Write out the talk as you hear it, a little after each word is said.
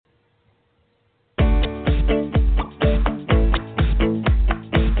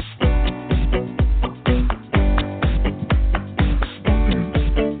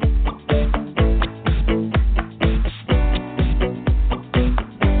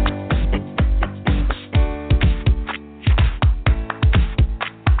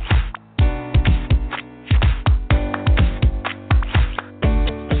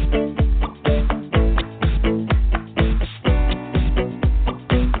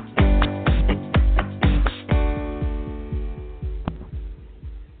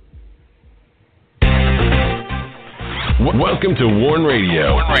Welcome to Warn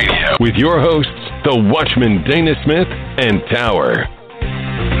Radio, with your hosts, the Watchman Dana Smith and Tower.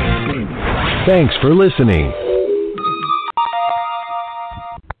 Thanks for listening.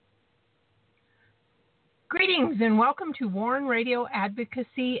 Greetings and welcome to Warn Radio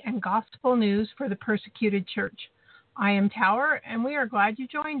Advocacy and Gospel News for the Persecuted Church. I am Tower, and we are glad you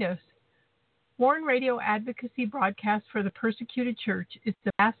joined us. Warn Radio Advocacy broadcast for the Persecuted Church is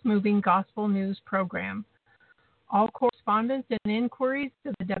the fast-moving gospel news program. All correspondence and inquiries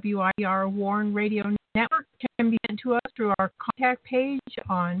to the WIR Warn Radio Network can be sent to us through our contact page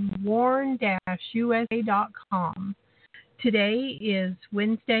on warn-usa.com. Today is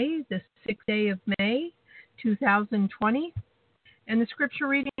Wednesday, the 6th day of May, 2020, and the scripture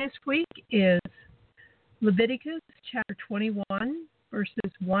reading this week is Leviticus chapter 21,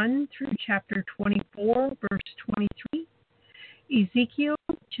 verses 1 through chapter 24, verse 23, Ezekiel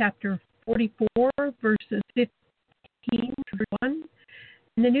chapter 44, verses 15 through 1,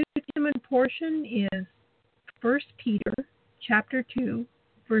 and the New Testament portion is 1 Peter chapter 2,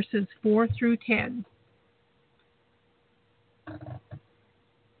 verses 4 through 10.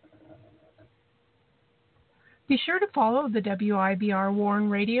 Be sure to follow the WIBR Warn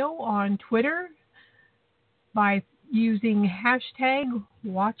Radio on Twitter by using hashtag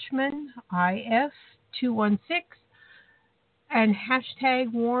WatchmanIF216 and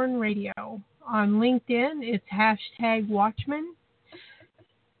hashtag Warn Radio. On LinkedIn, it's hashtag Watchman.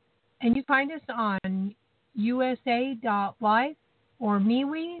 And you find us on USA.life or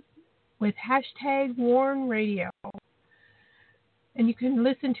MeWe with hashtag Warn Radio. And you can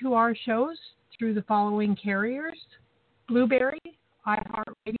listen to our shows through the following carriers: Blueberry,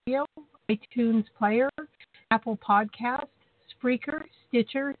 iHeartRadio, iTunes Player, Apple Podcast, Spreaker,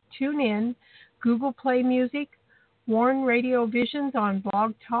 Stitcher, TuneIn, Google Play Music, Warn Radio Visions on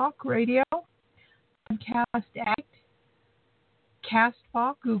Blog Talk Radio, Podcast Addict,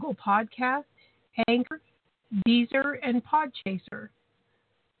 Castbox, Google Podcast, Anchor, Deezer, and Podchaser.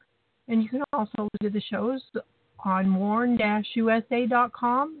 And you can also listen to the shows on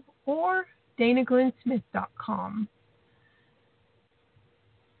warn-usa.com or danaglennsmith.com.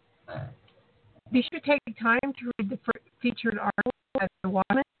 Be sure to take time to read the featured article at the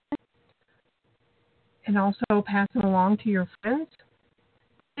Watchman and also pass them along to your friends.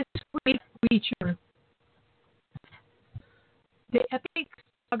 This week's feature, the epic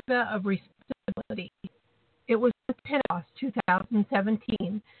saga of responsibility. It was in Pentecost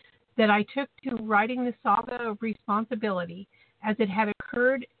 2017 that I took to writing the saga of responsibility as it had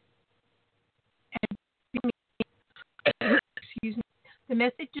occurred. Excuse me. The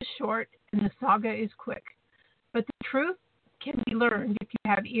message is short and the saga is quick, but the truth can be learned if you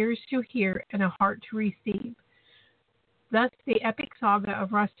have ears to hear and a heart to receive. Thus, the epic saga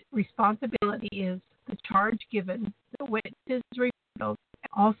of responsibility is the charge given, the witnesses revealed,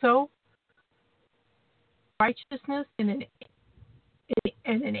 also righteousness in an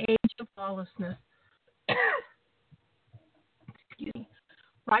age of lawlessness. Excuse me.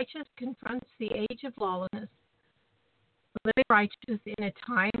 Righteous confronts the age of lawlessness. Living righteous in a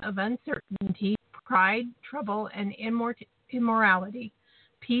time of uncertainty, pride, trouble, and immorality.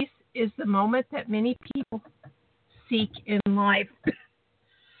 Peace is the moment that many people seek in life.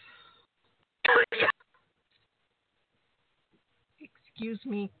 Excuse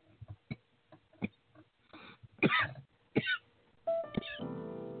me.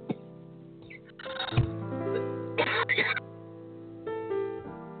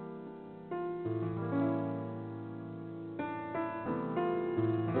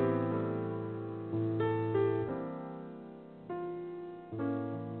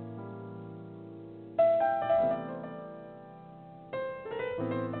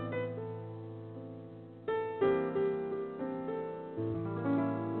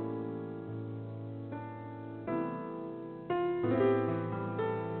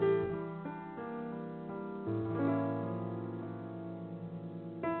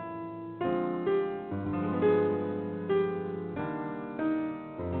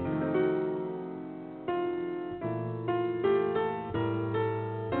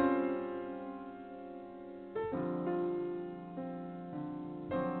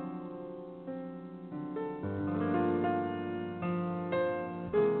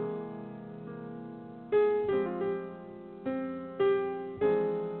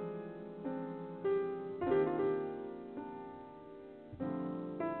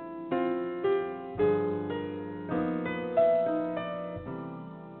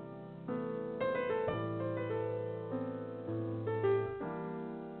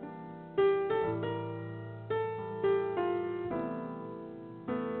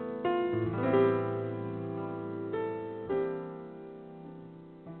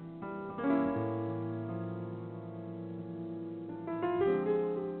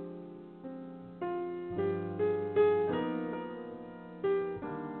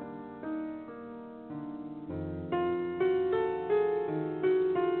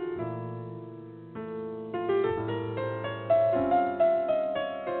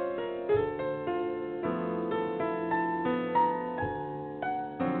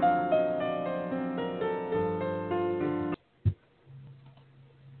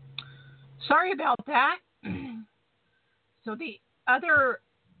 Sorry about that. So the other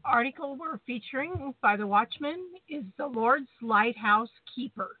article we're featuring by the Watchman is The Lord's Lighthouse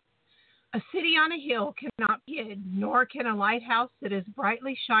Keeper. A city on a hill cannot be hid, nor can a lighthouse that is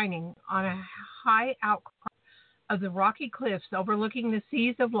brightly shining on a high outcrop of the rocky cliffs overlooking the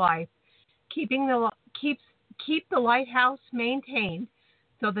seas of life keep the lighthouse maintained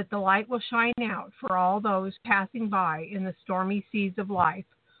so that the light will shine out for all those passing by in the stormy seas of life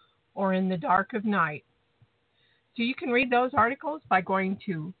or in the dark of night. So you can read those articles by going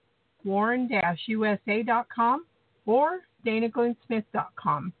to warren-usa.com or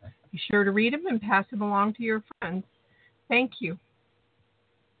danaglennsmith.com. Be sure to read them and pass them along to your friends. Thank you.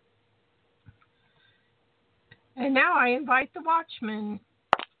 And now I invite the Watchman.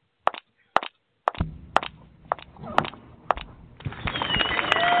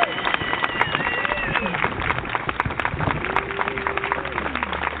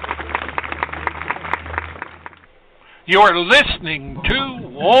 You're listening to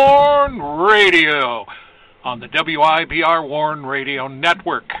Warn Radio on the WIBR Warn Radio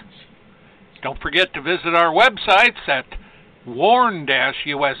Network. Don't forget to visit our websites at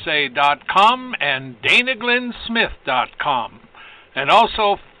warn-usa.com and danaglennsmith.com. And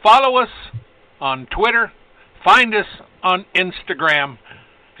also follow us on Twitter, find us on Instagram,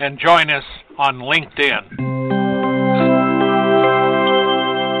 and join us on LinkedIn.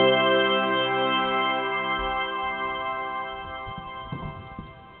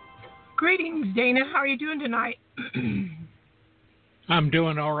 Greetings, Dana. How are you doing tonight? I'm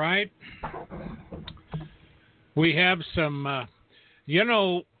doing all right. We have some,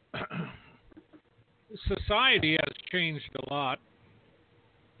 society has changed a lot.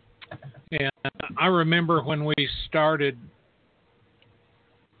 And I remember when we started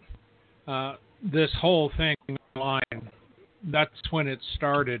this whole thing online, that's when it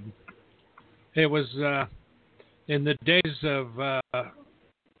started. It was in the days of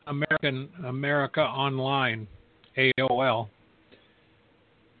America Online, AOL.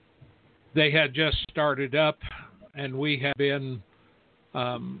 They had just started up, and we had been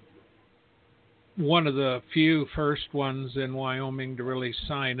one of the few first ones in Wyoming to really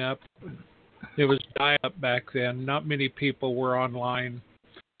sign up. It was dial-up back then. Not many people were online.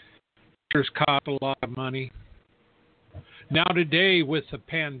 It cost a lot of money. Now today, with the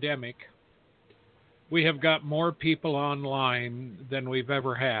pandemic, we have got more people online than we've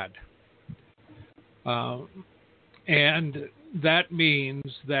ever had. And that means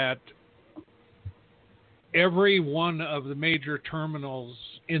that every one of the major terminals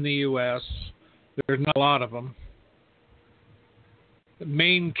in the U.S., there's not a lot of them, the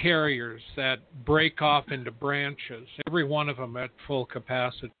main carriers that break off into branches, every one of them at full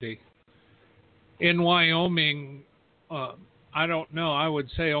capacity. In Wyoming, I don't know, I would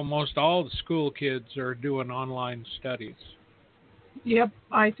say almost all the school kids are doing online studies. Yep,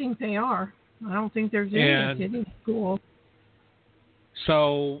 I think they are. I don't think there's any kid in school.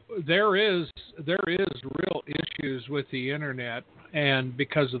 So there is real issues with the internet, and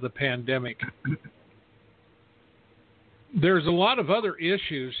because of the pandemic. There's a lot of other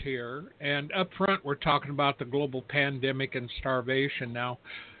issues here, and up front we're talking about the global pandemic and starvation now.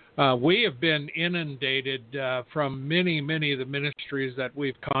 We have been inundated from many of the ministries that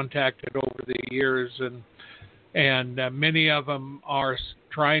we've contacted over the years, and many of them are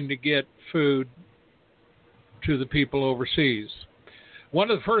trying to get food to the people overseas. One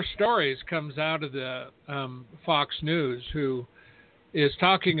of the first stories comes out of the Fox News, who is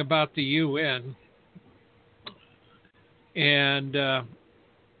talking about the UN, and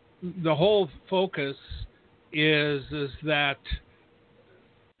the whole focus is that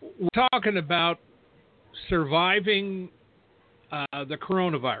we're talking about surviving the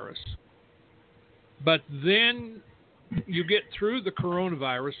coronavirus. But then you get through the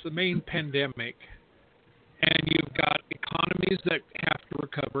coronavirus, the main pandemic, and you've got economies that have to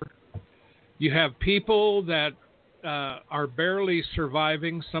recover. You have people that are barely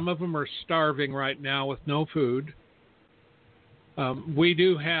surviving. Some of them are starving right now with no food. We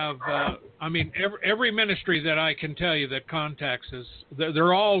do have, every ministry that I can tell you that contacts us,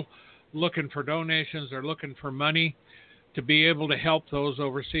 they're all looking for donations. They're looking for money to be able to help those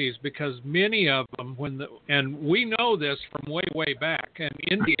overseas, because many of them, and we know this from way back, and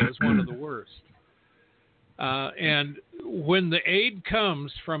India is one of the worst. And when the aid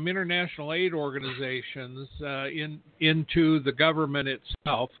comes from international aid organizations into the government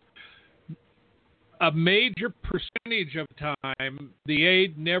itself, a major percentage of time, the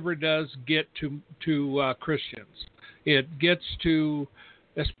aid never does get to Christians. It gets to,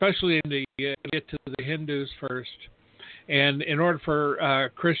 especially get to the Hindus first. And in order for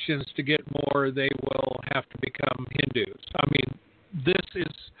Christians to get more, they will have to become Hindus. I mean,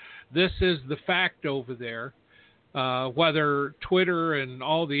 this is the fact over there. Whether Twitter and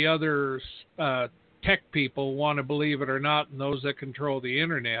all the other tech people want to believe it or not, and those that control the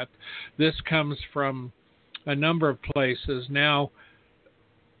internet, this comes from a number of places. Now,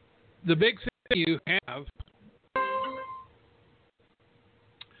 the big thing you have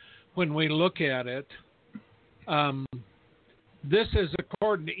when we look at it, this is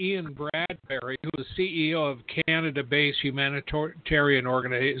according to Ian Bradbury, who is CEO of Canada-based humanitarian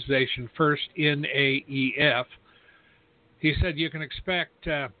organization First NAEF. He said you can expect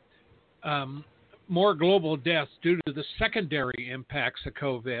more global deaths due to the secondary impacts of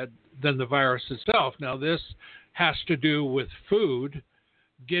COVID than the virus itself. Now, this has to do with food,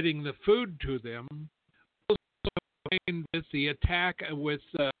 getting the food to them. With the attack, with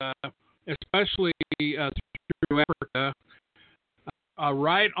especially through Africa,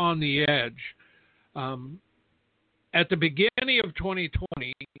 right on the edge. At the beginning of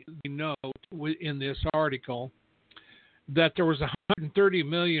 2020, we note in this article that there was 130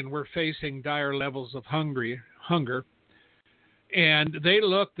 million were facing dire levels of hunger, and they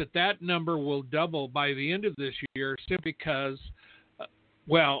look that number will double by the end of this year, simply because,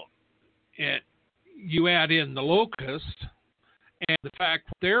 you add in the locust and the fact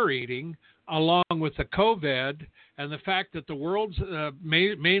that they're eating, along with the COVID, and the fact that the world's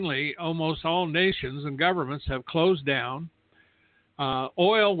mainly almost all nations and governments have closed down.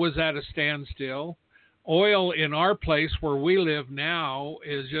 Oil was at a standstill. Oil in our place where we live now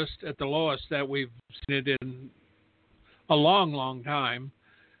is just at the lowest that we've seen it in a long, long time.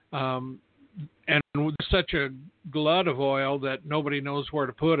 And there's such a glut of oil that nobody knows where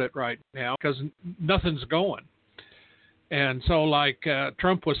to put it right now because nothing's going. And so, like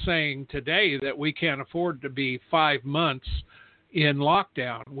Trump was saying today, that we can't afford to be 5 months in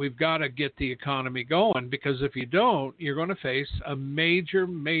lockdown. We've got to get the economy going, because if you don't, you're going to face a major,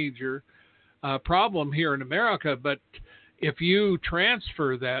 major problem here in America. But if you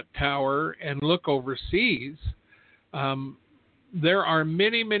transfer that tower and look overseas, there are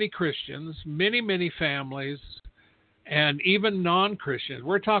many, many Christians, many, many families, and even non-Christians.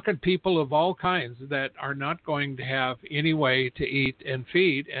 We're talking people of all kinds that are not going to have any way to eat and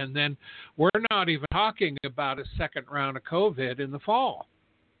feed. And then we're not even talking about a second round of COVID in the fall.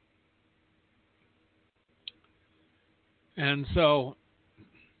 And so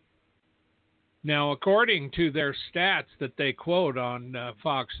now, according to their stats that they quote on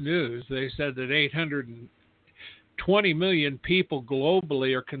Fox News, they said that 820 million people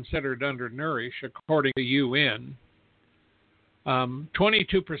globally are considered undernourished, according to UN.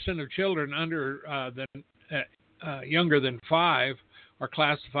 22% of children younger than 5 are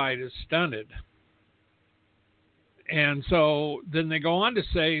classified as stunted. And so then they go on to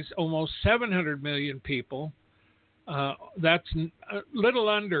say almost 700 million people, that's a little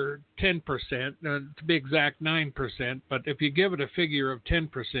under 10%, to be exact 9%, but if you give it a figure of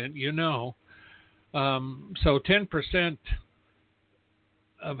 10%, you know. So 10%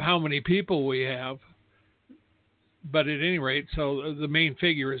 of how many people we have, but at any rate, so the main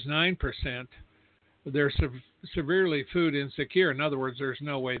figure is 9%. They're severely food insecure. In other words, there's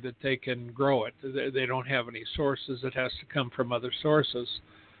no way that they can grow it. They don't have any sources. It has to come from other sources.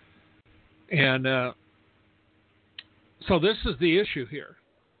 And so this is the issue here.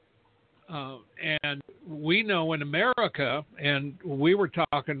 And we know in America, and we were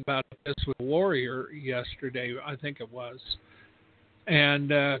talking about this with Warrior yesterday, I think it was. And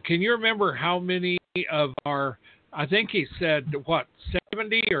can you remember how many of our, I think he said,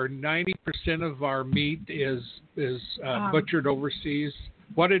 70 or 90% of our meat is butchered overseas?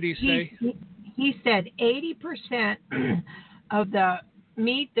 What did he say? He said 80% of the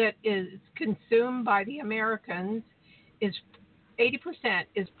meat that is consumed by the Americans is 80%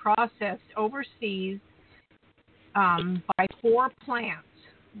 is processed overseas by 4 plants,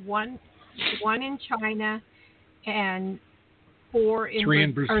 one in China and 4 in 3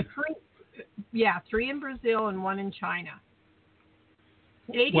 in Brazil. 3 in Brazil and 1 in China.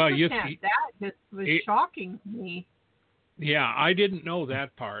 80%. Well, that just was shocking to me. Yeah, I didn't know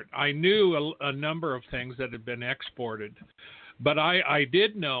that part. I knew a number of things that had been exported. But I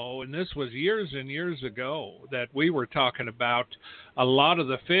did know, and this was years and years ago, that we were talking about a lot of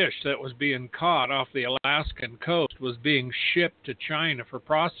the fish that was being caught off the Alaskan coast was being shipped to China for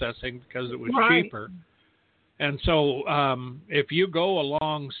processing because it was cheaper. And so if you go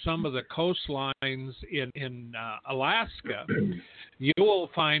along some of the coastlines in Alaska, you will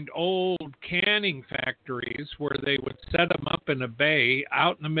find old canning factories where they would set them up in a bay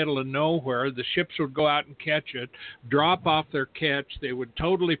out in the middle of nowhere. The ships would go out and catch it, drop off their catch. They would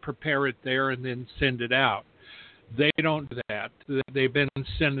totally prepare it there and then send it out. They don't do that. They've been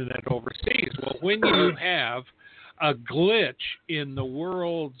sending it overseas. Well, when you have a glitch in the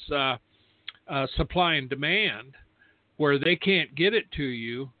world's supply and demand where they can't get it to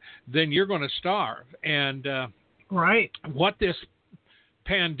you, then you're going to starve. And right. What this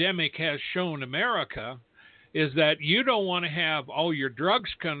pandemic has shown America is that you don't want to have all your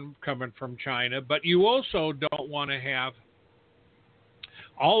drugs coming from China, but you also don't want to have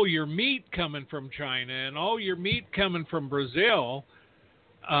all your meat coming from China and all your meat coming from Brazil,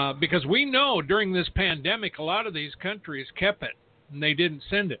 because we know during this pandemic a lot of these countries kept it and they didn't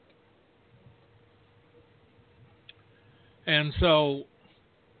send it. And so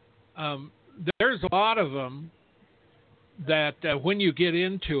there's a lot of them that when you get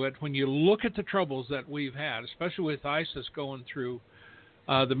into it, when you look at the troubles that we've had, especially with ISIS going through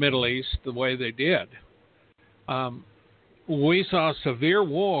the Middle East the way they did, we saw severe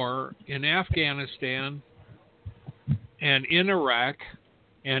war in Afghanistan and in Iraq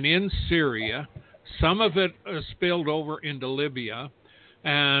and in Syria. Some of it spilled over into Libya,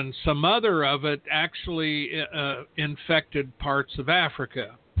 and some other of it actually infected parts of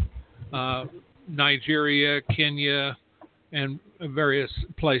Africa, Nigeria, Kenya, and various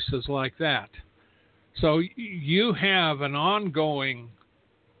places like that. So you have an ongoing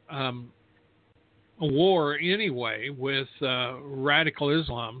war anyway with radical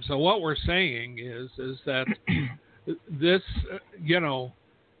Islam. So what we're saying is that this,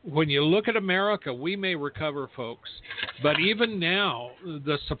 when you look at America, we may recover, folks, but even now,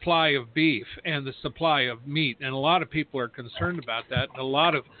 the supply of beef and the supply of meat, and a lot of people are concerned about that, and a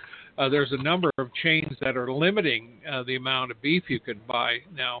lot of there's a number of chains that are limiting the amount of beef you can buy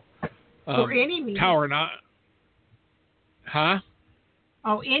now. Or any meat. Huh?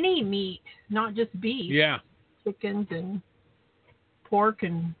 Oh, any meat, not just beef. Yeah. Chickens and pork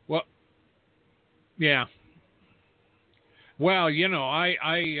and... Well, yeah. Well,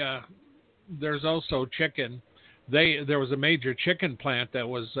 I there's also chicken. There was a major chicken plant that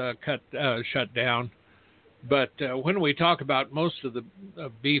was shut down. But when we talk about most of the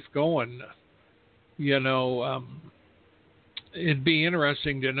beef going, it'd be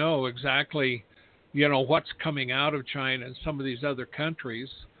interesting to know exactly, what's coming out of China and some of these other countries.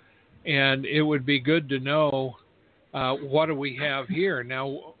 And it would be good to know what do we have here.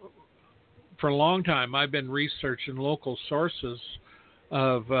 Now, for a long time, I've been researching local sources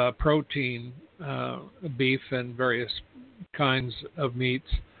of protein, beef, and various kinds of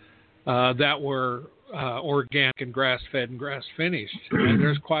meats that were organic and grass-fed and grass-finished. And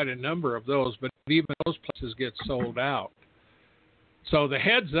there's quite a number of those, but even those places get sold out. So the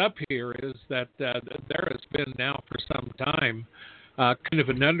heads up here is that there has been now for some time kind of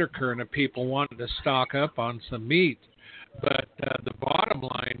an undercurrent of people wanting to stock up on some meat. But the bottom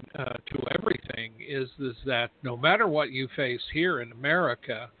line to everything is that no matter what you face here in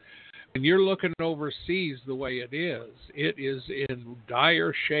America, when you're looking overseas the way it is in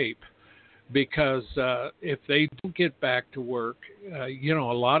dire shape. Because if they don't get back to work, a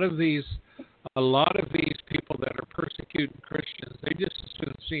lot of these people that are persecuting Christians, they just as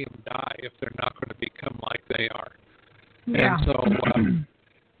soon see them die if they're not going to become like they are. Yeah. And so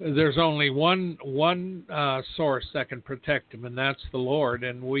there's only one source that can protect them, and that's the Lord.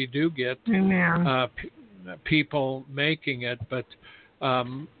 And we do get people making it, but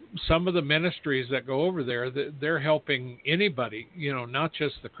some of the ministries that go over there, they're helping anybody, not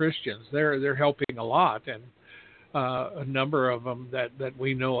just the Christians. They're helping a lot, and a number of them that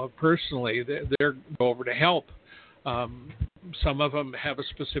we know of personally, they're go over to help. Some of them have a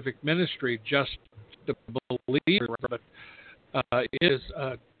specific ministry just to believe, but it is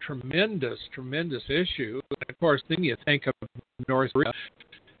a tremendous issue. And of course, then you think of North Korea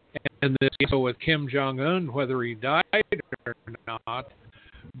and this with Kim Jong-un, whether he died or not.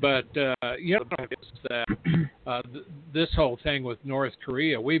 But, it's that this whole thing with North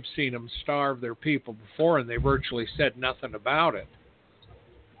Korea, we've seen them starve their people before, and they virtually said nothing about it.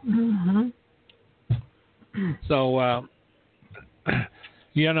 Mm-hmm. So,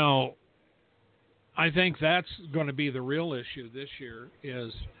 I think that's going to be the real issue this year,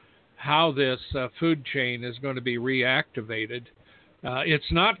 is how this food chain is going to be reactivated.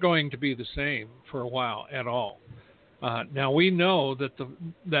 It's not going to be the same for a while at all. Now, we know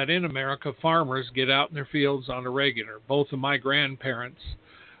that in America, farmers get out in their fields on a regular. Both of my grandparents,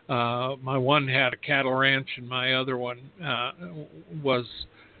 my one had a cattle ranch and my other one was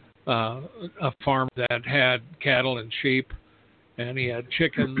a farm that had cattle and sheep. and he had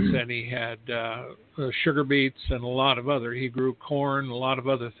chickens, and he had sugar beets, and a lot of other. He grew corn, a lot of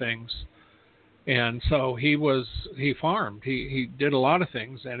other things, and so he farmed. He did a lot of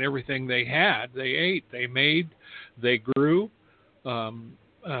things, and everything they had, they ate, they made, they grew.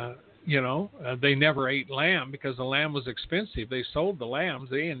 They never ate lamb because the lamb was expensive. They sold the lambs.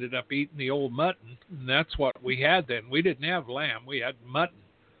 They ended up eating the old mutton, and that's what we had then. We didn't have lamb. We had mutton.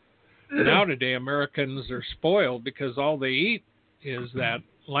 Now today, Americans are spoiled because all they eat is that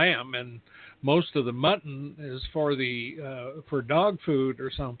lamb, and most of the mutton is for dog food or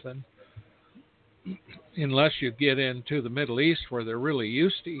something, unless you get into the Middle East where they're really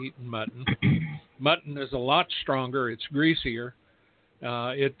used to eating mutton. Mutton is a lot stronger. It's greasier.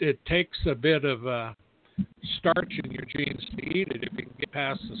 It takes a bit of starch in your genes to eat it if you can get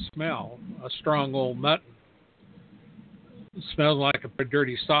past the smell. A strong old mutton. It smells like a pair of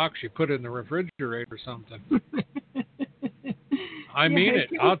dirty socks you put in the refrigerator or something. I mean it.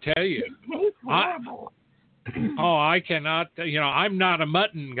 I'll tell you. It tastes horrible. I cannot. I'm not a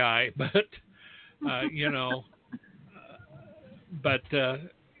mutton guy, but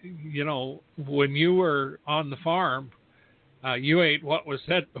when you were on the farm, you ate what was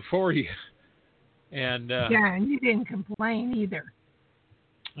set before you, and and you didn't complain either.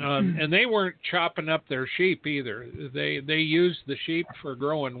 And they weren't chopping up their sheep either. They used the sheep for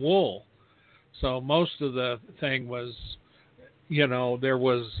growing wool. So most of the thing was, there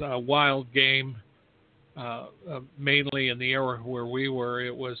was wild game, mainly in the area where we were.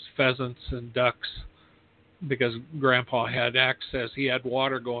 It was pheasants and ducks because Grandpa had access. He had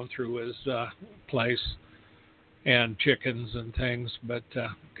water going through his place, and chickens and things. But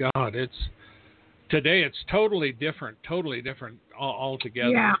God, today it's totally different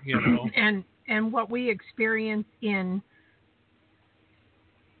altogether. Yeah. And what we experience in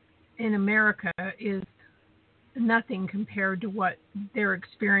America is nothing compared to what they're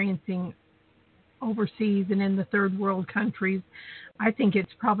experiencing overseas and in the third world countries. I think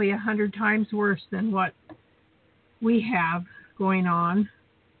it's probably 100 times worse than what we have going on.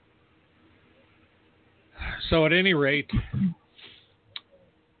 So at any rate,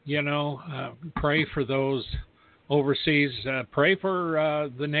 pray for those overseas. Pray for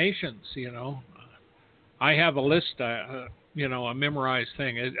the nations. I have a list. A memorized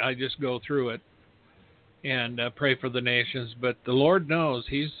thing. I just go through it and pray for the nations. But the Lord knows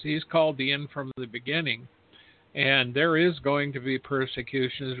He's called the end from the beginning, and there is going to be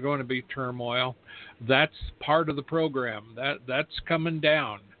persecution. There's going to be turmoil. That's part of the program. That's coming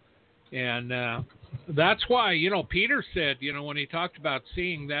down, and that's why, Peter said, when he talked about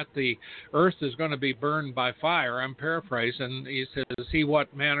seeing that the earth is going to be burned by fire, I'm paraphrasing, he says, see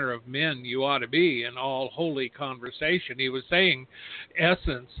what manner of men you ought to be in all holy conversation. He was saying,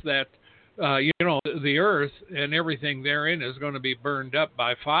 essence, that, the earth and everything therein is going to be burned up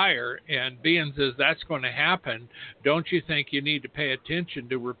by fire. And being as that's going to happen, don't you think you need to pay attention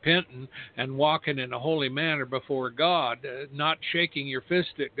to repenting and walking in a holy manner before God, not shaking your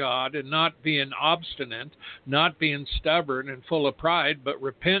fist at God and not being obstinate, not being stubborn and full of pride, but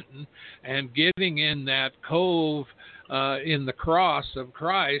repenting and getting in that cove in the cross of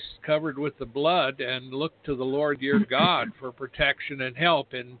Christ covered with the blood, and look to the Lord your God for protection and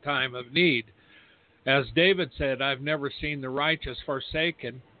help in time of need. As David said, I've never seen the righteous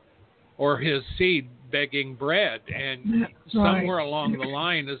forsaken or his seed begging bread. And somewhere along the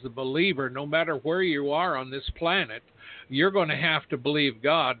line, as a believer, no matter where you are on this planet, you're going to have to believe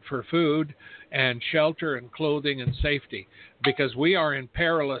God for food and shelter and clothing and safety, because we are in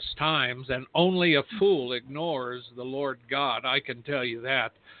perilous times, and only a fool ignores the Lord God. I can tell you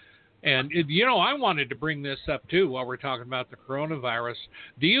that. And, I wanted to bring this up, too, while we're talking about the coronavirus.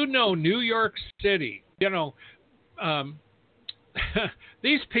 Do you know New York City?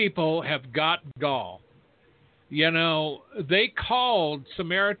 These people have got gall. They called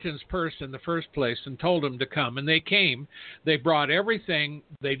Samaritan's Purse in the first place and told them to come. And they came. They brought everything.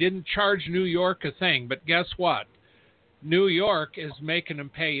 They didn't charge New York a thing. But guess what? New York is making them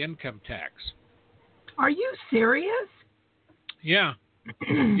pay income tax. Are you serious? Yeah.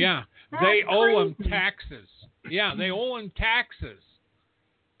 Yeah. They owe them taxes. Yeah, they owe them taxes.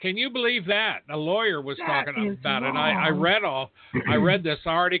 Can you believe that? A lawyer was talking about it. I read this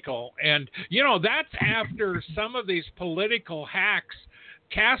article, and that's after some of these political hacks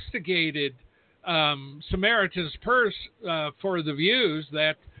castigated Samaritan's Purse for the views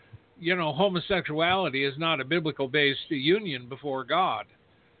that homosexuality is not a biblical-based union before God.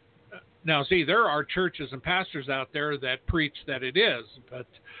 Now, see, there are churches and pastors out there that preach that it is, but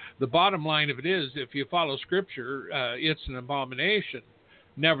the bottom line of it is, if you follow Scripture, it's an abomination.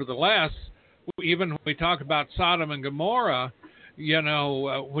 Nevertheless, even when we talk about Sodom and Gomorrah,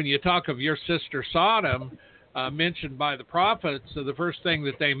 when you talk of your sister Sodom, mentioned by the prophets, so the first thing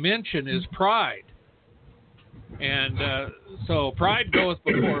that they mention is pride. And so pride goeth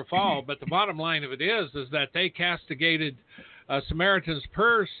before a fall, but the bottom line of it is that they castigated Samaritan's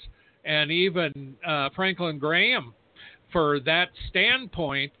Purse and even Franklin Graham for that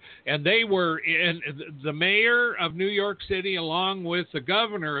standpoint, and they were in the mayor of New York City along with the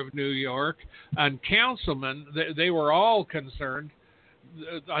governor of New York and councilmen. They were all concerned.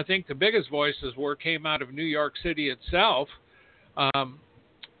 I think the biggest voices came out of New York City itself.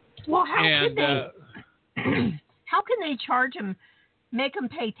 Well, how can they charge them, make them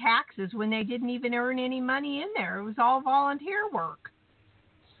pay taxes when they didn't even earn any money in there? It was all volunteer work.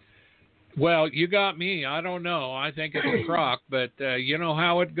 Well, you got me. I don't know. I think it's a crock, but you know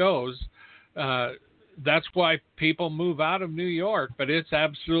how it goes. That's why people move out of New York, but it's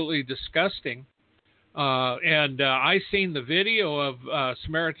absolutely disgusting. And I seen the video of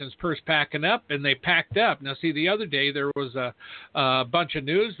Samaritan's Purse packing up, and they packed up. Now, see, the other day there was a bunch of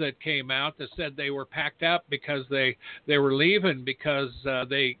news that came out that said they were packed up because they were leaving because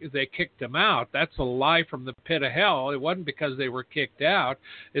they kicked them out. That's a lie from the pit of hell. It wasn't because they were kicked out.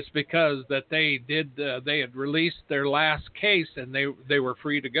 It's because that they had released their last case and they were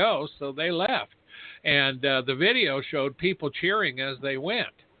free to go, so they left. And the video showed people cheering as they went.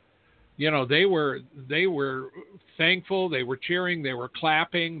 They were thankful, they were cheering, they were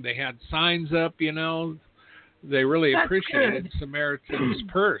clapping, they had signs up, they really That's appreciated good. Samaritan's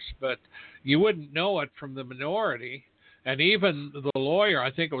Purse, but you wouldn't know it from the minority. And even the lawyer, I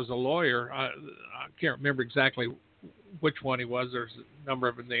think it was a lawyer, I can't remember exactly which one he was, there's a number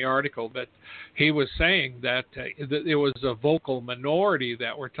of them in the article, but he was saying that it was a vocal minority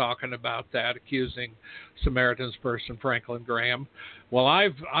that were talking about that, accusing Samaritan's Purse and Franklin Graham. Well,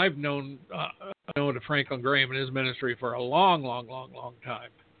 I've known Franklin Graham and his ministry for a long time,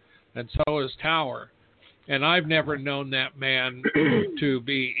 and so has Tower. And I've never known that man to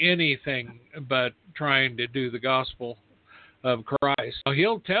be anything but trying to do the gospel of Christ. So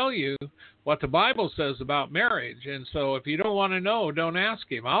he'll tell you what the Bible says about marriage, and so if you don't want to know, don't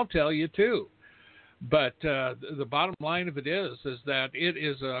ask him. I'll tell you too. But the bottom line of it is that it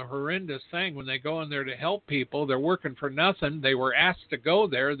is a horrendous thing when they go in there to help people. They're working for nothing. They were asked to go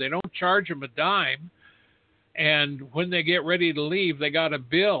there. They don't charge them a dime. And when they get ready to leave, they got a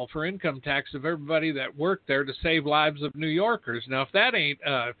bill for income tax of everybody that worked there to save lives of New Yorkers. Now, if that ain't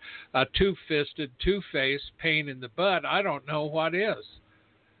a two-fisted, two-faced pain in the butt, I don't know what is.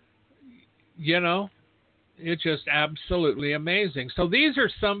 It's just absolutely amazing. So these are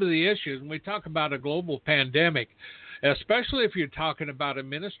some of the issues. When we talk about a global pandemic, especially if you're talking about a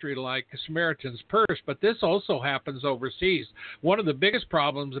ministry like Samaritan's Purse, but this also happens overseas. One of the biggest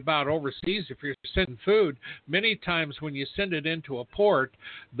problems about overseas, if you're sending food, many times when you send it into a port,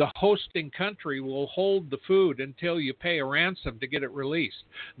 the hosting country will hold the food until you pay a ransom to get it released.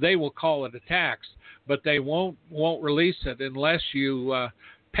 They will call it a tax, but they won't release it unless you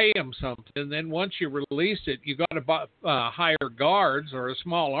pay them something. And then once you release it, you got to hire guards or a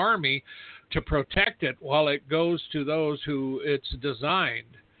small army to protect it while it goes to those who it's designed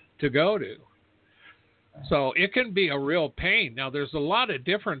to go to. So it can be a real pain. Now, there's a lot of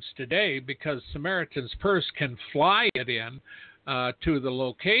difference today because Samaritan's Purse can fly it in to the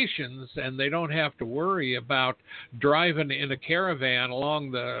locations, and they don't have to worry about driving in a caravan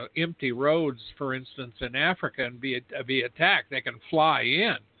along the empty roads, for instance, in Africa and be attacked. They can fly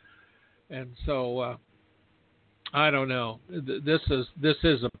in. And so I don't know. This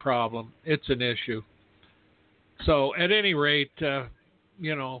is a problem. It's an issue. So at any rate,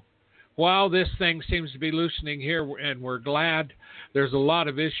 while this thing seems to be loosening here, and we're glad, there's a lot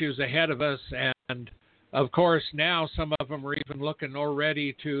of issues ahead of us. And of course, now some of them are even looking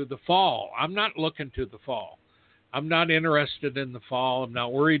already to the fall. I'm not looking to the fall. I'm not interested in the fall. I'm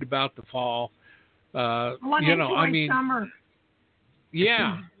not worried about the fall. Summer.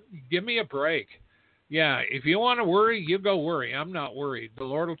 Yeah, give me a break. Yeah, if you want to worry, you go worry. I'm not worried. The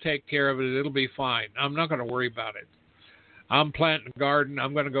Lord will take care of it. It'll be fine. I'm not going to worry about it. I'm planting a garden.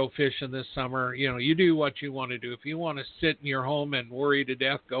 I'm going to go fishing this summer. You do what you want to do. If you want to sit in your home and worry to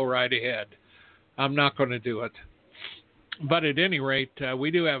death, go right ahead. I'm not going to do it. But at any rate,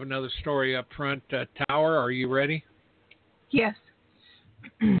 we do have another story up front. Tower, are you ready? Yes.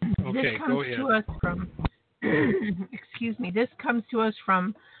 Okay, go ahead. To us from, This comes to us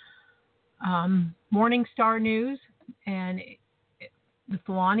from Morning Star News, and the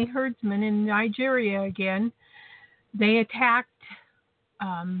Fulani herdsmen in Nigeria again. They attacked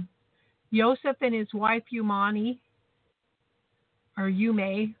Yosef and his wife Yume,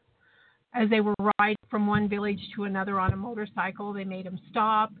 as they were riding from one village to another on a motorcycle, they made them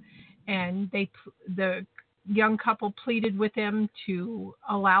stop, and the young couple pleaded with them to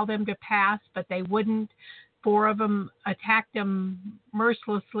allow them to pass, but they wouldn't. 4 of them attacked them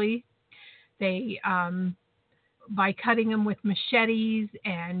mercilessly. They, by cutting them with machetes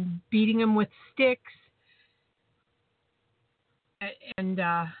and beating them with sticks, and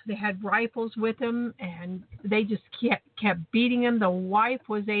they had rifles with them, and they just kept beating them. The wife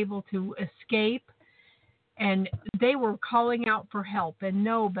was able to escape, and they were calling out for help, and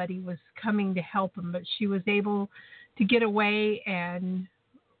nobody was coming to help them, but she was able to get away and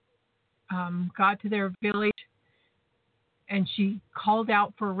got to their village, and she called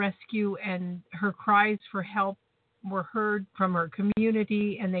out for rescue, and her cries for help were heard from her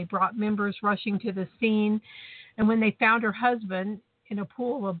community, and they brought members rushing to the scene. And when they found her husband in a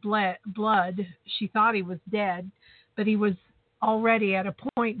pool of blood, she thought he was dead, but he was already at a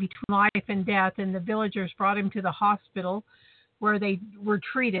point between life and death, and the villagers brought him to the hospital where they were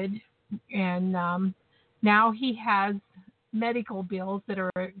treated. And now he has medical bills that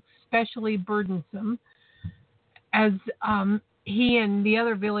are especially burdensome, as he and the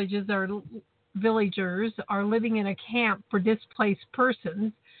other villagers are living in a camp for displaced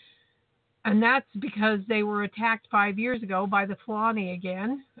persons. And that's because they were attacked 5 years ago by the Fulani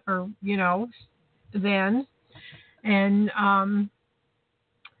again, or, then. And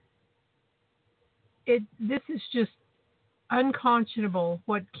this is just unconscionable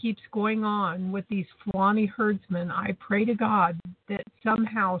what keeps going on with these Fulani herdsmen. I pray to God that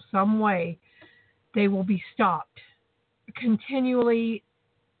somehow, some way, they will be stopped. Continually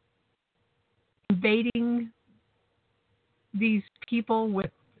invading these people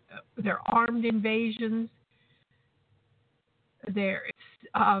with their armed invasions.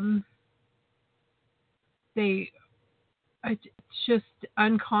 It's just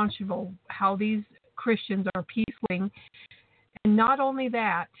unconscionable how these Christians are peaceling. And not only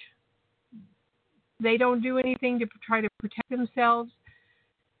that, they don't do anything to try to protect themselves.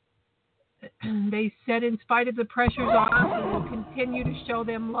 They said, in spite of the pressures on us, we will continue to show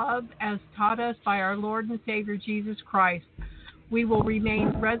them love as taught us by our Lord and Savior Jesus Christ. We will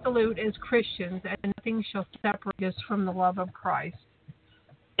remain resolute as Christians, and nothing shall separate us from the love of Christ.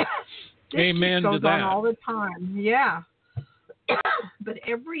 Amen goes to that. On all the time, yeah. But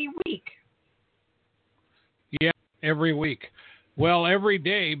every week. Yeah, every week. Well, every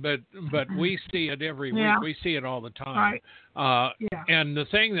day, but we see it every week. We see it all the time. Right. And the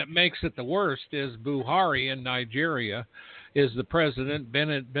thing that makes it the worst is Buhari in Nigeria is the president,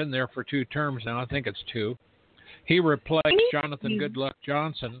 been there for 2 terms now. I think it's 2. He replaced Jonathan Goodluck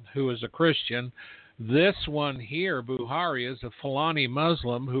Johnson, who is a Christian. This one here, Buhari, is a Fulani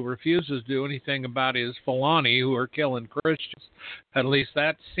Muslim who refuses to do anything about his Fulani who are killing Christians. At least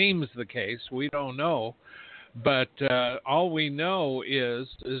that seems the case. We don't know. But all we know is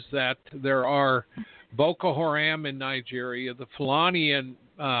that there are Boko Haram in Nigeria, the Fulani in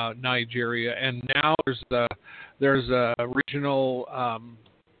Nigeria, and now there's a regional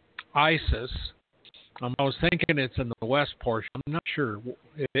ISIS. I was thinking it's in the west portion. I'm not sure.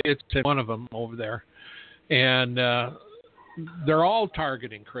 It's in one of them over there. And they're all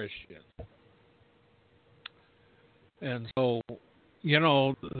targeting Christians. And so,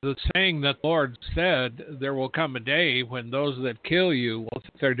 the saying that the Lord said, there will come a day when those that kill you will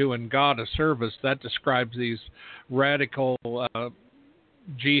think they're doing God a service. That describes these radical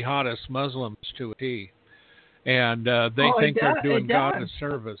jihadist Muslims to a T. And they think they're doing God a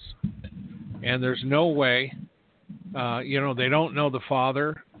service. And there's no way, they don't know the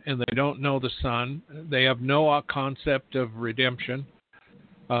Father and they don't know the Son. They have no concept of redemption.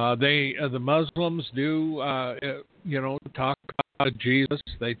 The Muslims do, talk about Jesus.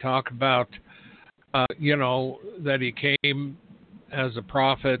 They talk about, that he came as a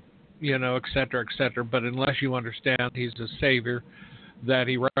prophet, et cetera, et cetera. But unless you understand he's a Savior, that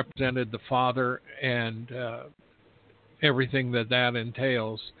he represented the Father and everything that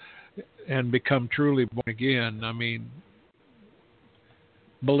entails, and become truly born again. I mean,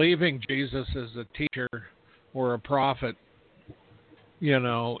 believing Jesus as a teacher or a prophet,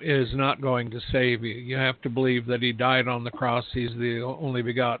 is not going to save you. You have to believe that he died on the cross. He's the only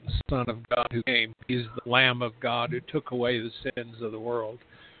begotten Son of God who came. He's the Lamb of God who took away the sins of the world.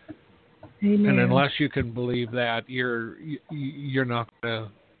 Amen. And unless you can believe that, you're not going to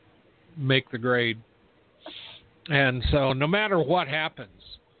make the grade. And so no matter what happens,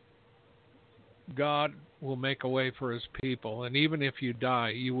 God will make a way for his people. And even if you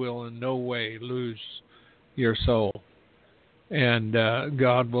die, you will in no way lose your soul. And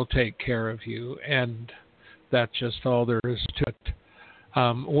God will take care of you. And that's just all there is to it.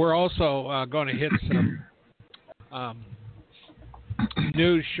 We're also going to hit some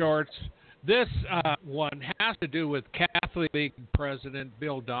news shorts. This one has to do with Catholic League President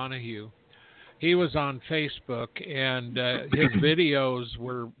Bill Donahue. He was on Facebook, and his videos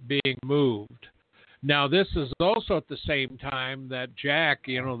were being moved. Now, this is also at the same time that Jack,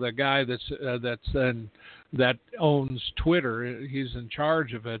 the guy that owns Twitter, he's in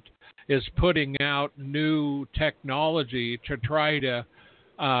charge of it, is putting out new technology to try to.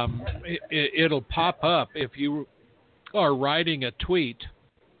 It'll pop up if you are writing a tweet.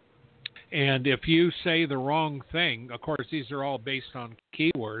 And if you say the wrong thing, of course, these are all based on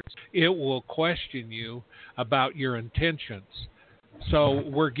keywords, it will question you about your intentions. So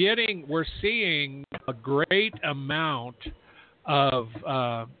we're seeing a great amount of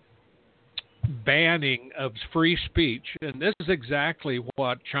banning of free speech. And this is exactly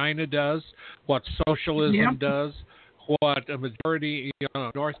what China does, what socialism does, what a majority,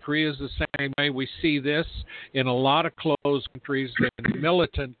 North Korea is the same way. We see this in a lot of closed countries, in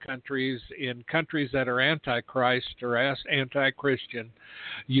militant countries, in countries that are anti-Christ or anti-Christian.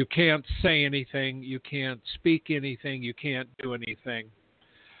 You can't say anything, you can't speak anything, you can't do anything.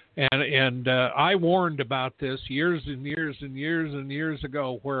 And I warned about this years and years and years and years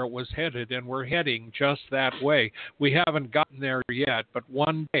ago where it was headed, and we're heading just that way. We haven't gotten there yet, but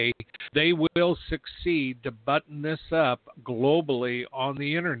one day they will succeed to button this up globally on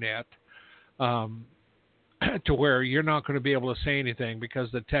the internet to where you're not going to be able to say anything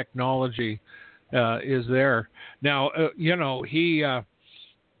because the technology is there. Now,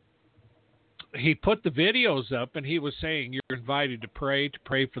 he put the videos up, and he was saying you're invited to pray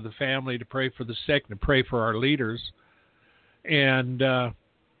for the family, to pray for the sick, and to pray for our leaders. And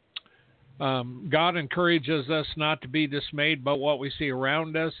God encourages us not to be dismayed about what we see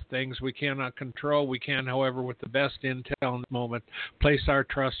around us, things we cannot control. We can, however, with the best intel in the moment, place our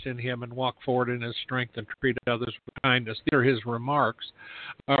trust in Him and walk forward in His strength and treat others with kindness. These are his remarks.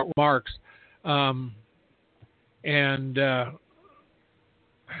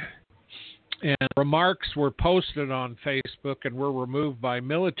 And remarks were posted on Facebook and were removed by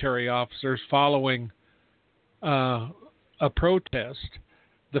military officers following a protest.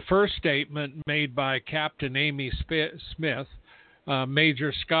 The first statement made by Captain Amy Smith,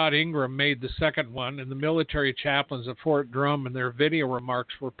 Major Scott Ingram made the second one, and the military chaplains at Fort Drum and their video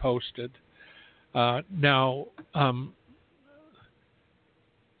remarks were posted.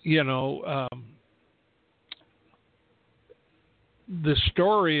 The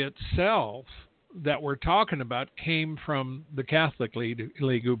story itself that we're talking about came from the Catholic League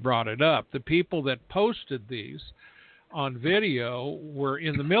who brought it up. The people that posted these on video were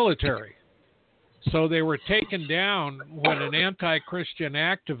in the military. So they were taken down when an anti-Christian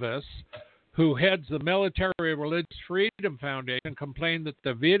activist who heads the Military Religious Freedom Foundation complained that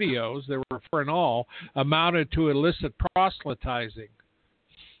the videos, there were 4 in all, amounted to illicit proselytizing.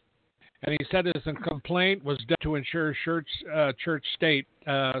 And he said his complaint was done to ensure church-state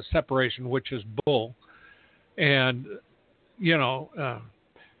separation, which is bull. And,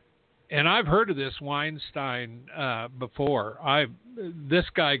 and I've heard of this Weinstein before. This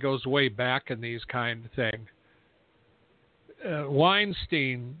guy goes way back in these kind of things.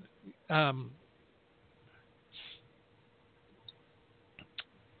 Weinstein,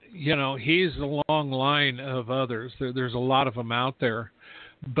 he's a long line of others. There's a lot of them out there.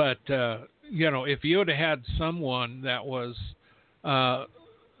 But, if you would have had someone that was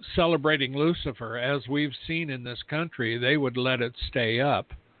celebrating Lucifer, as we've seen in this country, they would let it stay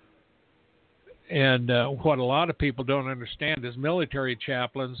up. And what a lot of people don't understand is military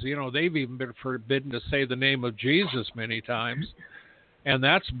chaplains, they've even been forbidden to say the name of Jesus many times. And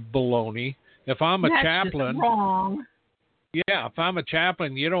that's baloney. If I'm a chaplain... Just wrong. Yeah, if I'm a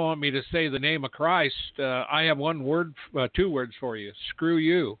chaplain, you don't want me to say the name of Christ. I have 2 words for you. Screw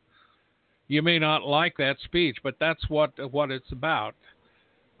you. You may not like that speech, but that's what it's about.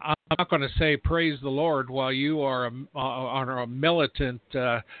 I'm not going to say praise the Lord while you are a militant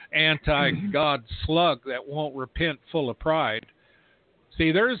anti-God slug that won't repent full of pride.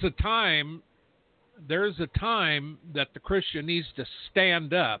 See, there's a time that the Christian needs to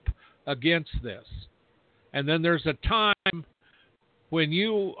stand up against this. And then there's a time when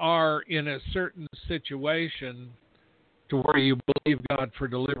you are in a certain situation to where you believe God for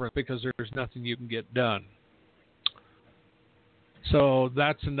deliverance because there's nothing you can get done. So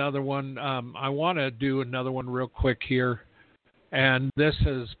that's another one. I want to do another one real quick here. And this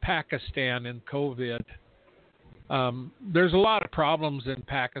is Pakistan and COVID. There's a lot of problems in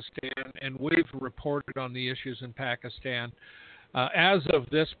Pakistan, and we've reported on the issues in Pakistan. As of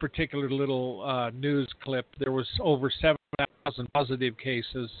this particular little news clip, there was over 7,000 1,000 positive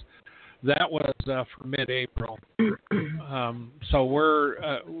cases. That was for mid-April. So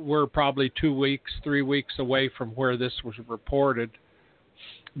we're probably 2 weeks, 3 weeks away from where this was reported.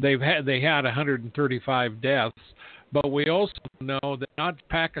 They had 135 deaths, but we also know that not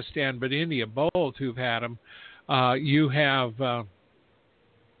Pakistan but India, both who've had them, you have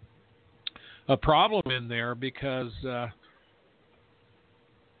a problem in there because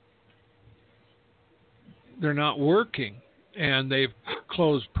they're not working, and they've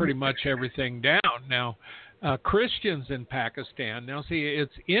closed pretty much everything down. Now, Christians in Pakistan, now see,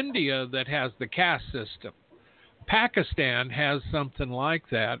 it's India that has the caste system. Pakistan has something like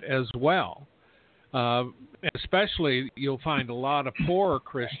that as well. Especially, you'll find a lot of poor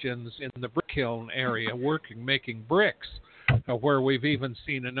Christians in the brick kiln area making bricks, where we've even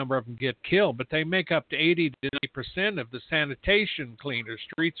seen a number of them get killed. But they make up to 80 to 90% of the sanitation cleaners,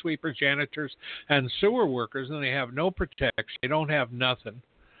 street sweepers, janitors, and sewer workers, and they have no protection. They don't have nothing.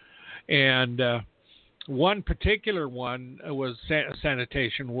 And one particular one was a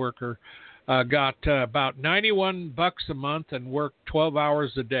sanitation worker, got about $91 a month and worked 12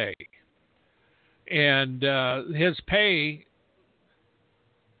 hours a day. And his pay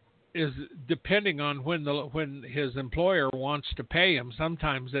is depending on when his employer wants to pay him.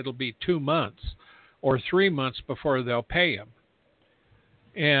 Sometimes it'll be 2 months or 3 months before they'll pay him.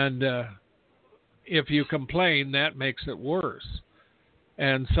 And if you complain, that makes it worse.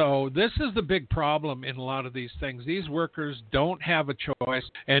 And so this is the big problem in a lot of these things. These workers don't have a choice,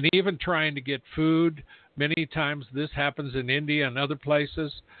 and even trying to get food, many times this happens in India and other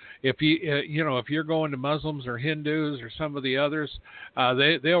places. If if you're going to Muslims or Hindus or some of the others,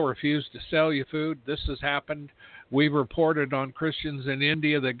 they'll refuse to sell you food. This has happened. We've reported on Christians in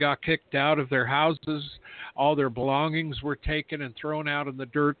India that got kicked out of their houses. All their belongings were taken and thrown out in the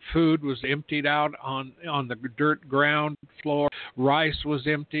dirt. Food was emptied out on the dirt ground floor. Rice was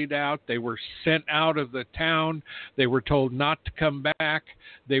emptied out. They were sent out of the town. They were told not to come back.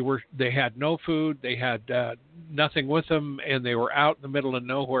 They had no food. They had nothing with them, and they were out in the middle of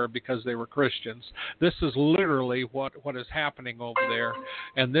nowhere because they were Christians. This is literally what is happening over there,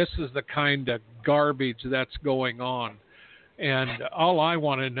 and this is the kind of garbage that's going on. And all I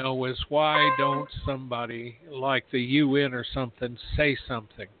want to know is, why don't somebody like the UN or something say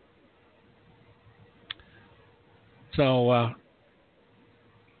something? So,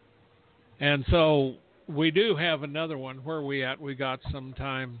 and so we do have another one. Where are we at? We got some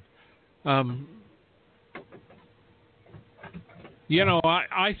time. I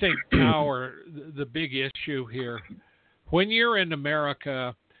think power, the big issue here, when you're in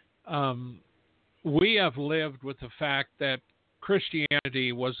America, we have lived with the fact that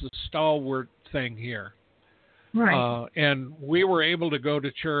Christianity was a stalwart thing here. Right. And we were able to go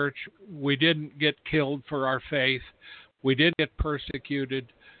to church. We didn't get killed for our faith. We didn't get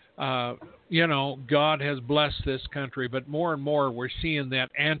persecuted. God has blessed this country, but more and more we're seeing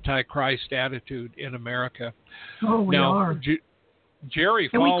that antichrist attitude in America. Oh, we are. Jerry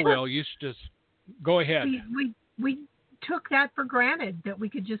Falwell used to... Go ahead. We took that for granted, that we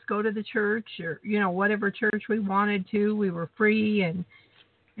could just go to the church or, whatever church we wanted to. We were free, and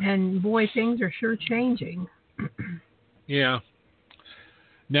boy, things are sure changing. Yeah.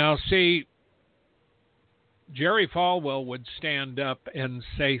 Now, see, Jerry Falwell would stand up and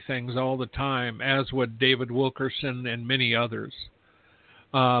say things all the time, as would David Wilkerson and many others.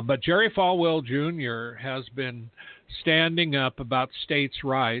 But Jerry Falwell Jr. has been standing up about states'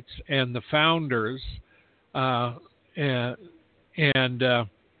 rights, and the founders,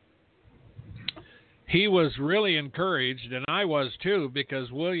 he was really encouraged, and I was too, because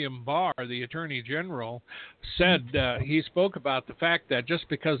William Barr, the Attorney General, said he spoke about the fact that just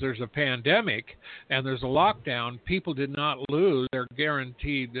because there's a pandemic and there's a lockdown, people did not lose their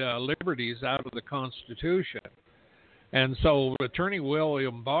guaranteed liberties out of the Constitution. And so Attorney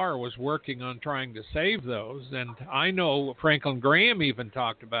William Barr was working on trying to save those. And I know Franklin Graham even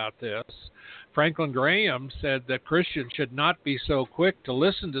talked about this. Franklin Graham said that Christians should not be so quick to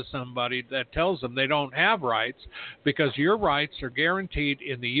listen to somebody that tells them they don't have rights, because your rights are guaranteed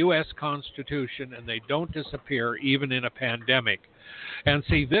in the U.S. Constitution, and they don't disappear even in a pandemic. And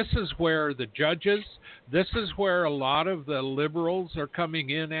see, this is where the judges, this is where a lot of the liberals are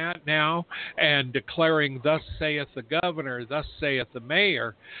coming in at now and declaring, thus saith the governor, thus saith the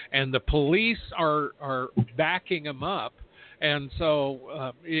mayor, and the police are backing them up. And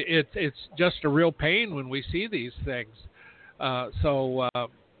so it's just a real pain when we see these things. In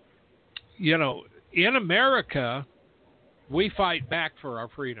America, we fight back for our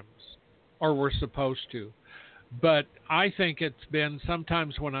freedoms, or we're supposed to. But I think it's been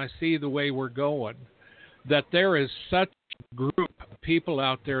sometimes when I see the way we're going, that there is such a group of people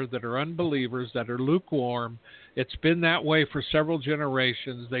out there that are unbelievers, that are lukewarm. It's been that way for several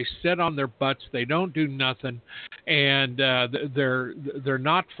generations. They sit on their butts. They don't do nothing, and they're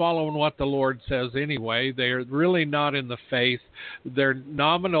not following what the Lord says anyway. They're really not in the faith. They're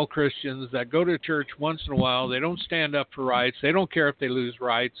nominal Christians that go to church once in a while. They don't stand up for rights. They don't care if they lose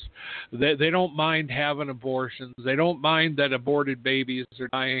rights. They don't mind having abortions. They don't mind that aborted babies are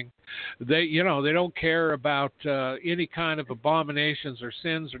dying. They don't care about any kind of abominations or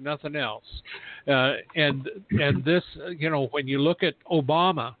sins or nothing else. And this, when you look at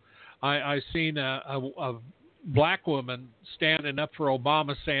Obama, I seen a black woman standing up for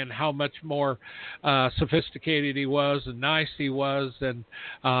Obama, saying how much more sophisticated he was and nice he was, and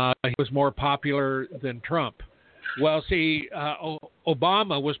he was more popular than Trump. Well, see,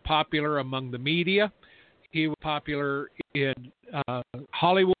 Obama was popular among the media. He was popular in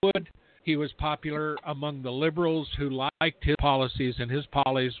Hollywood. He was popular among the liberals who liked his policies, and his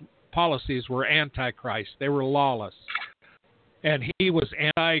policies were anti-Christ. They were lawless. And he was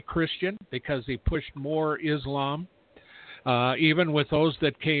anti-Christian because he pushed more Islam, even with those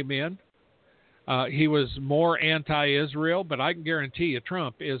that came in. He was more anti-Israel, but I can guarantee you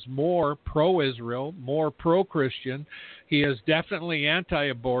Trump is more pro-Israel, more pro-Christian. He is definitely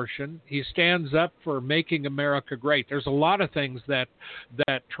anti-abortion. He stands up for making America great. There's a lot of things that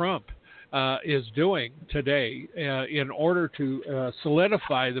Trump is doing today in order to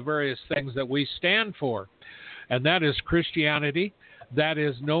solidify the various things that we stand for. And that is Christianity. That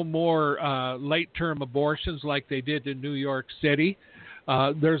is no more late-term abortions like they did in New York City.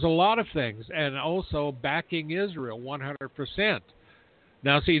 There's a lot of things, and also backing Israel 100%.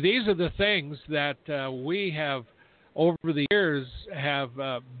 Now, see, these are the things that we have, over the years, have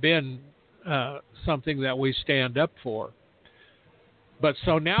been something that we stand up for. But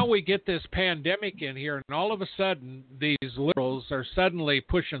so now we get this pandemic in here, and all of a sudden these liberals are suddenly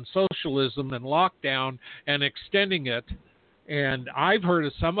pushing socialism and lockdown and extending it. And I've heard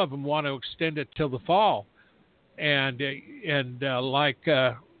of some of them want to extend it till the fall. And like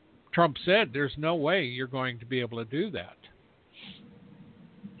Trump said, there's no way you're going to be able to do that.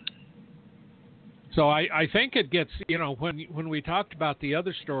 So I think it gets, when we talked about the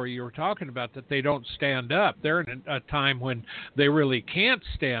other story you were talking about, that they don't stand up, they're in a time when they really can't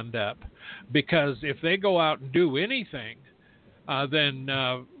stand up, because if they go out and do anything, then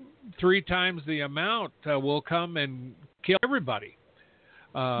 3 times the amount will come and kill everybody.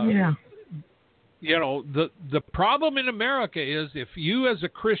 The problem in America is if you as a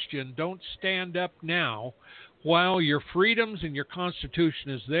Christian don't stand up now, while your freedoms and your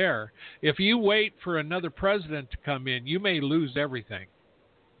Constitution is there, if you wait for another president to come in, you may lose everything.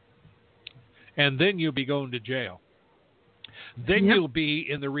 And then you'll be going to jail. Then you'll be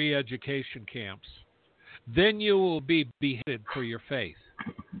in the re-education camps. Then you will be beheaded for your faith.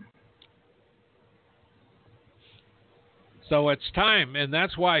 So it's time, and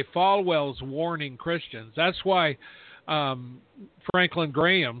that's why Falwell's warning Christians. That's why Franklin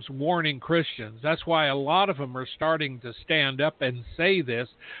Graham's warning Christians. That's why a lot of them are starting to stand up and say this.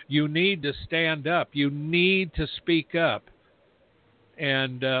 You need to stand up. You need to speak up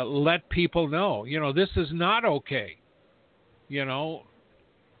and let people know, this is not okay,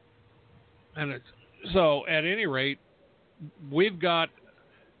 And so at any rate, we've got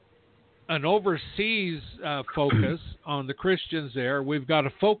an overseas focus on the Christians there. We've got to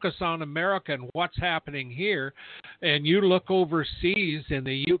focus on America and what's happening here. And you look overseas in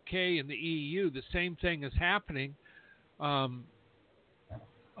the UK and the EU, the same thing is happening.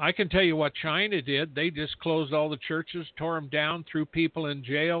 I can tell you what China did. They just closed all the churches, tore them down, threw people in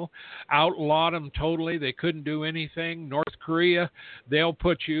jail, outlawed them totally. They couldn't do anything. North Korea, they'll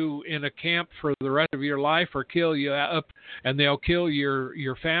put you in a camp for the rest of your life or kill you up, and they'll kill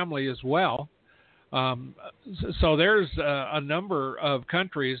your family as well. So there's a number of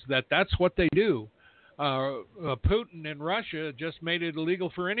countries that's what they do. Putin in Russia just made it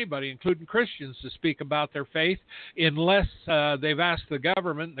illegal for anybody, including Christians, to speak about their faith unless they've asked the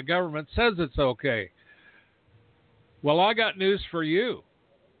government, and the government says it's okay. Well, I got news for you,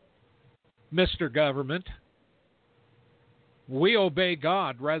 Mr. Government. We obey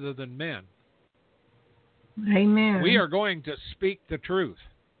God rather than men. Amen. We are going to speak the truth.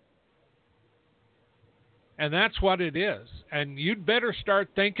 And that's what it is. And you'd better start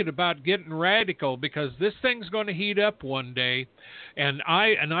thinking about getting radical, because this thing's going to heat up one day. And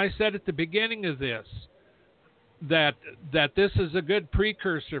I said at the beginning of this that this is a good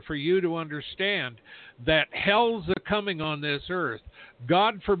precursor for you to understand that hell's coming on this earth.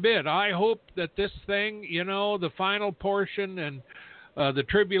 God forbid. I hope that this thing, the final portion and the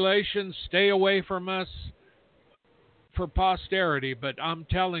tribulations stay away from us for posterity, but I'm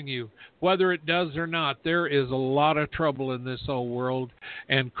telling you, whether it does or not, there is a lot of trouble in this old world,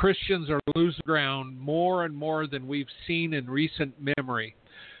 and Christians are losing ground more and more than we've seen in recent memory.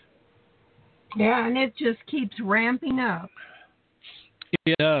 Yeah, and it just keeps ramping up.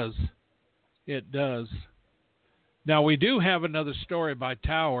 It does. It does. Now, we do have another story by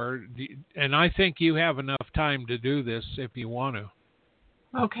Tower, and I think you have enough time to do this if you want to.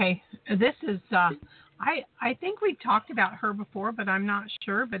 Okay, this is, I think we've talked about her before, but I'm not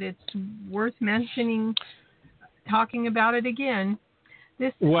sure, but it's worth mentioning, talking about it again.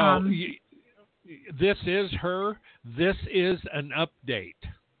 This, this is her. This is an update.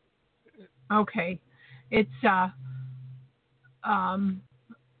 Okay, it's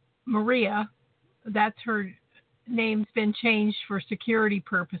Maria. That's her name's been changed for security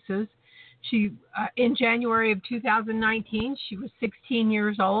purposes. She, in January of 2019, she was 16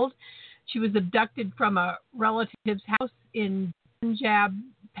 years old. She was abducted from a relative's house in Punjab,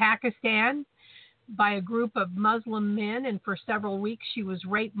 Pakistan, by a group of Muslim men, and for several weeks she was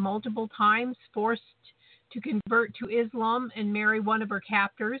raped multiple times, forced to convert to Islam and marry one of her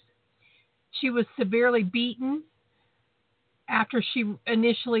captors. She was severely beaten after she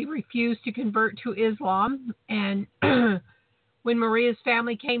initially refused to convert to Islam, and when Maria's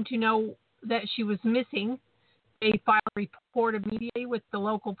family came to know that she was missing, they filed a report immediately with the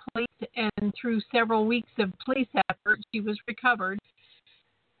local police, and through several weeks of police effort, she was recovered.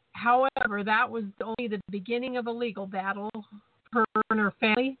 However, that was only the beginning of a legal battle for her and her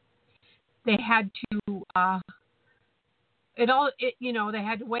family. They had to, they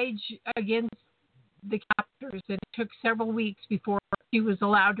had to wage against the captors, and it took several weeks before she was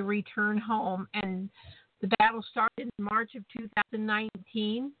allowed to return home. And the battle started in March of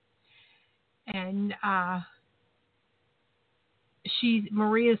 2019, and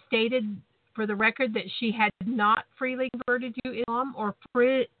Maria stated for the record that she had not freely converted to Islam or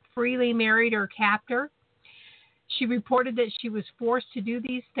freely married her captor. She reported that she was forced to do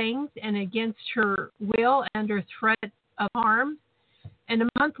these things and against her will and under threat of harm. And a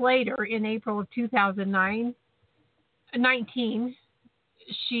month later, in April of 2019,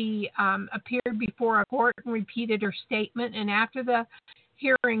 she appeared before a court and repeated her statement. And after the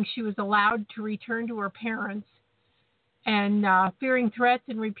hearing, she was allowed to return to her parents. And fearing threats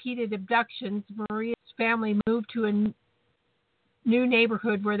and repeated abductions, Maria's family moved to a new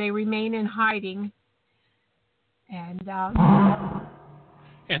neighborhood where they remain in hiding. And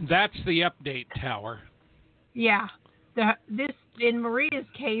that's the update, Tower. Yeah. In Maria's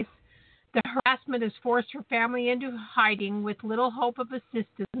case, the harassment has forced her family into hiding with little hope of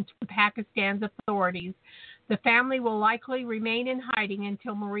assistance from Pakistan's authorities. The family will likely remain in hiding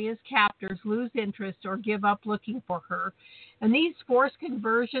until Maria's captors lose interest or give up looking for her. And these forced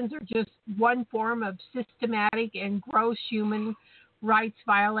conversions are just one form of systematic and gross human rights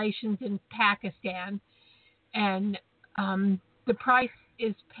violations in Pakistan. And the price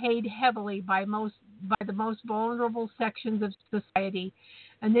is paid heavily by the most vulnerable sections of society,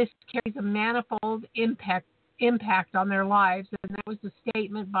 and this carries a manifold impact on their lives. And that was a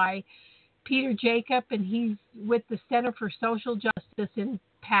statement by Peter Jacob, and he's with the Center for Social Justice in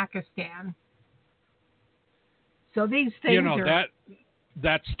Pakistan. So these things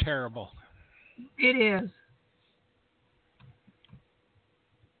that's terrible. It is.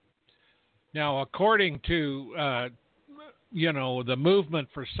 Now, according to the Movement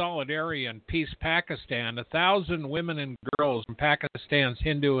for Solidarity and Peace Pakistan, 1,000 women and girls in Pakistan's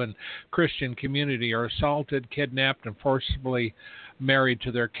Hindu and Christian community are assaulted, kidnapped, and forcibly married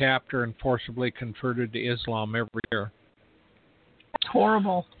to their captor and forcibly converted to Islam every year. That's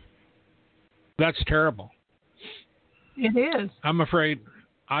horrible. That's terrible. It is. I'm afraid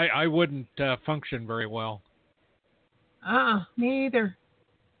I wouldn't function very well. Me either.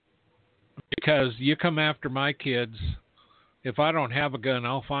 Because you come after my kids. If I don't have a gun,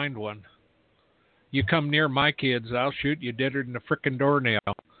 I'll find one. You come near my kids, I'll shoot you deader than a frickin' doornail,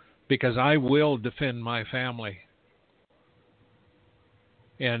 because I will defend my family.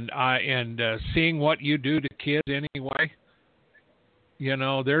 And seeing what you do to kids anyway,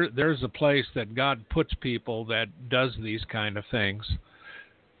 there's a place that God puts people that does these kind of things.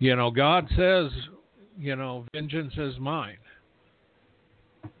 God says, vengeance is mine.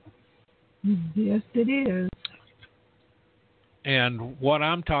 Yes, it is. And what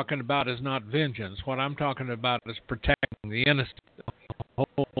I'm talking about is not vengeance. What I'm talking about is protecting the innocent.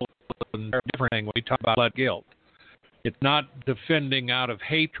 Different thing. We talk about blood guilt. It's not defending out of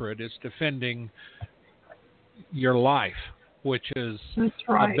hatred. It's defending your life, which is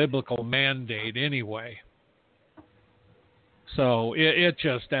a biblical mandate anyway. So it's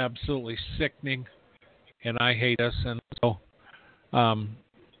just absolutely sickening, and I hate us. And so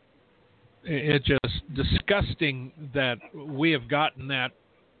it's just disgusting that we have gotten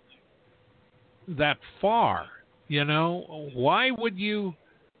that far. You know, why would you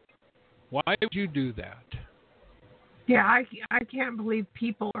do that? Yeah, I can't believe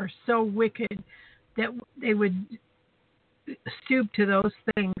people are so wicked that they would stoop to those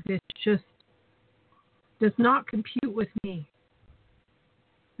things. It just does not compute with me.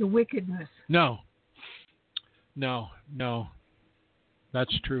 The wickedness. No.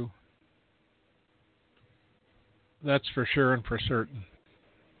 That's true. That's for sure and for certain.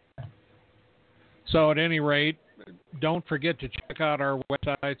 So at any rate, don't forget to check out our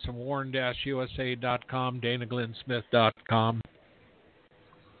websites, warn-usa.com, danaglennsmith.com.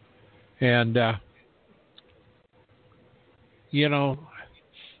 And, you know,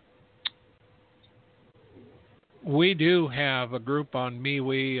 we do have a group on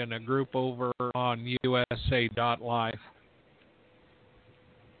MeWe and a group over on USA.life.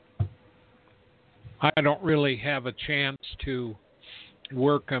 I don't really have a chance to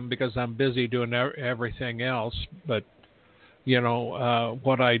work them because I'm busy doing everything else. But, you know,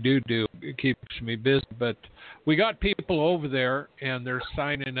 what I do it keeps me busy. But we got people over there, and they're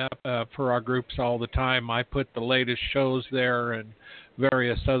signing up for our groups all the time. I put the latest shows there and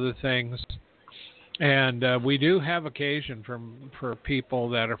various other things. And we do have occasion for people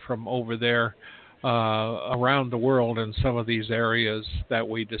that are from over there around the world in some of these areas that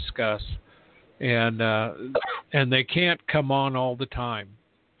we discuss. And they can't come on all the time.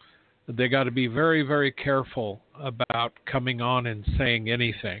 They got to be very, very careful about coming on and saying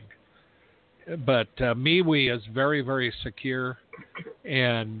anything. But MeWe is very, very secure,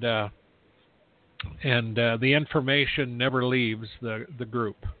 and the information never leaves the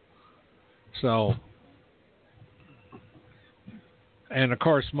group. So, and of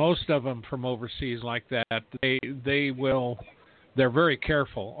course, most of them from overseas like that, they're very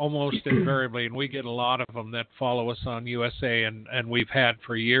careful, almost invariably, and we get a lot of them that follow us on USA, and we've had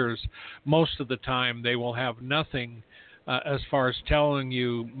for years. Most of the time, they will have nothing as far as telling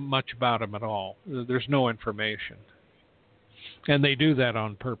you much about them at all. There's no information. And they do that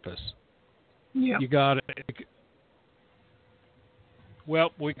on purpose. Yeah. You got it.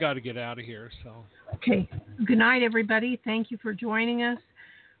 Well, we got to get out of here. So. Okay. Good night, everybody. Thank you for joining us.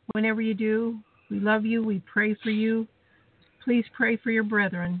 Whenever you do, we love you. We pray for you. Please pray for your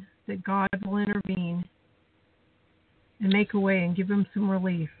brethren that God will intervene and make a way and give them some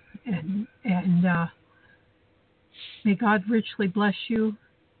relief. And may God richly bless you.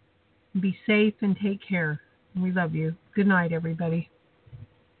 Be safe and take care. We love you. Good night, everybody.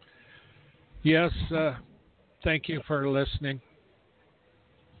 Yes, thank you for listening.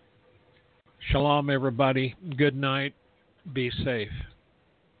 Shalom, everybody. Good night. Be safe.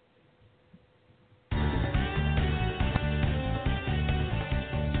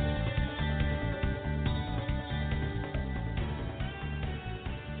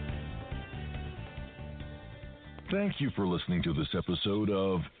 Thank you for listening to this episode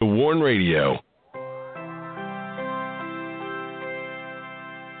of The Warn Radio.